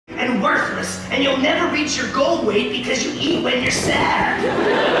worthless, and you'll never reach your goal weight because you eat when you're sad.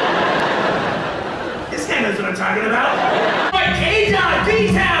 This guy knows what I'm talking about. A-Town,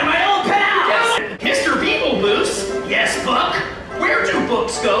 B-Town, my old pal! Mr. Beetlejuice? Yes, Book? Where do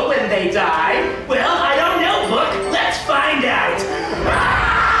books go when they die? Well, I don't know, Book. Let's find out.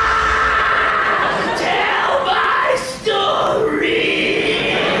 Tell my story!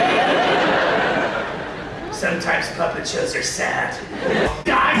 Sometimes puppet shows are sad.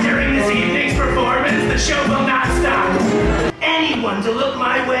 Die during this evening's performance, the show will not stop. Anyone to look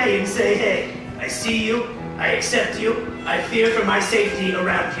my way and say, hey, I see you, I accept you, I fear for my safety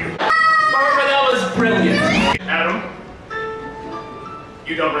around you. Barbara, that was brilliant. Adam,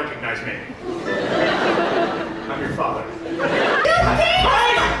 you don't recognize me. I'm your father.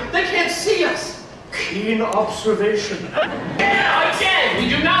 They can't see us. Keen observation. Yeah, again, we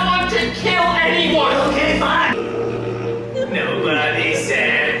do not want to kill anyone. Okay, fine. Nobody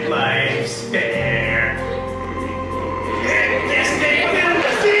said life's fair. Yes, they will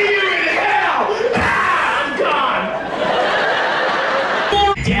see you in hell! I'm gone!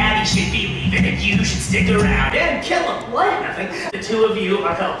 Daddy should be leaving and you should stick around and kill him. What? Nothing. The two of you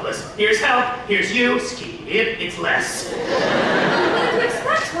are helpless. Here's help, here's you. Skip, it's less. What do you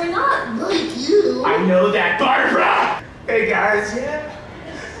expect? We're not like you. I know that, Barbara! Hey guys, yeah?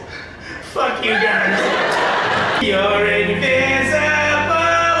 Fuck you guys. You're invisible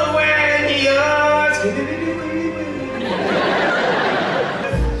when you're...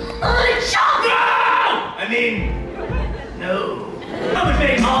 Jump! No! I mean, no. That would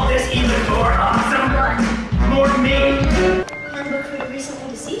make all this even more awesome. More me. Handbook for the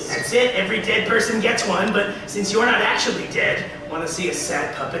recently deceased? That's it, every dead person gets one, but since you're not actually dead, want to see a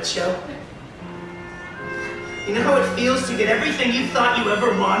sad puppet show? You know how it feels to get everything you thought you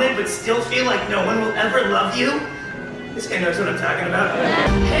ever wanted, but still feel like no one will ever love you? This guy knows what I'm talking about.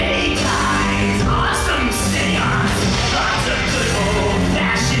 Hey guys, awesome seance! Lots of good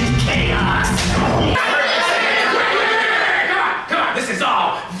old-fashioned chaos! Come on, this is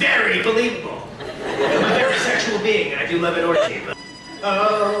all very believable. I'm a very sexual being, and I do love an orgy, but...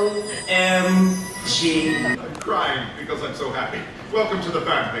 O-M-G. I'm crying because I'm so happy. Welcome to the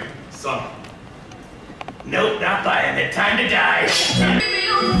family, son. Nope, not buying it. Time to die. Creepy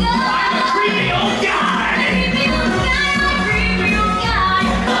old guy. I'm a creepy old guy! Creepy old guy, creepy old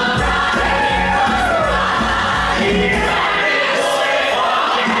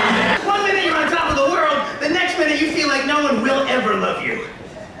guy. 1 minute you're on top of the world, the next minute you feel like no one will ever love you.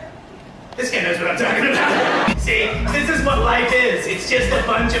 This guy knows what I'm talking about. See, this is what life is. It's just a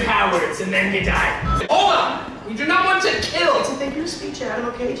bunch of Howards, and then you die. Hold on. We do not want to kill. It's a figure of speech, Adam,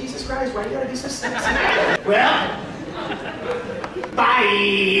 okay? Jesus Christ, why do you gotta be so sexy? Well,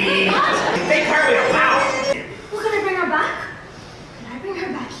 bye. What? Fake cartwheel, wow. Well, can I bring her back? Can I bring her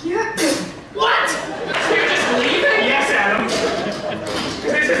back here? What? So you're just leaving? Yes, Adam.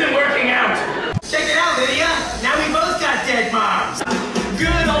 This isn't working out. Check it out, Lydia. Now we both got dead moms.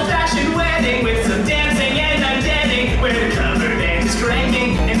 Good old-fashioned wedding with some dancing and undeading, where the cover band is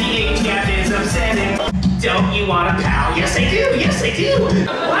cranking and the age gap is upsetting. Don't you want a pal? Yes, I do. Yes, I do.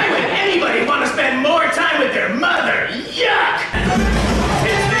 Why would anybody want to spend more time with their mother? Yuck!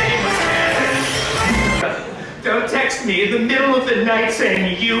 His name was Kevin. Don't text me in the middle of the night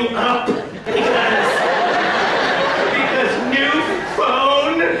saying you up because new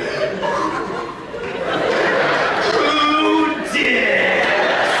phone. Who did?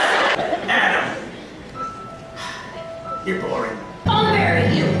 Adam, you're boring. I'll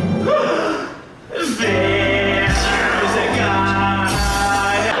marry you. There's a God.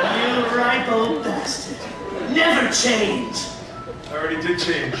 You ripe old bastard. Never change. I already did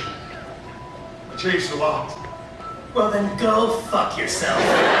change. I changed a lot. Well then go fuck yourself.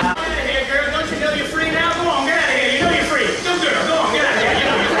 Get out of here, girl. Don't you know you're free now? Go on, get out of here. You know you're free. Go, girl. Go on, get out of here. You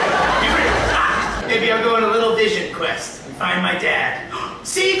know you're free. You're free. Ah, maybe I'll go on a little vision quest and find my dad.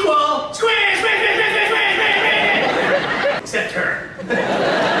 Sequel! Squish! Squish! Squish! Squish! Squish! Squish! Squish! Except her.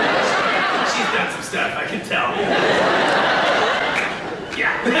 She's done some stuff, I can tell.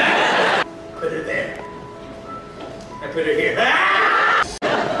 Yeah. Put her there. I put her here. Ah!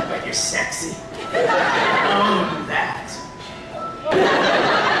 But you're sexy. Oh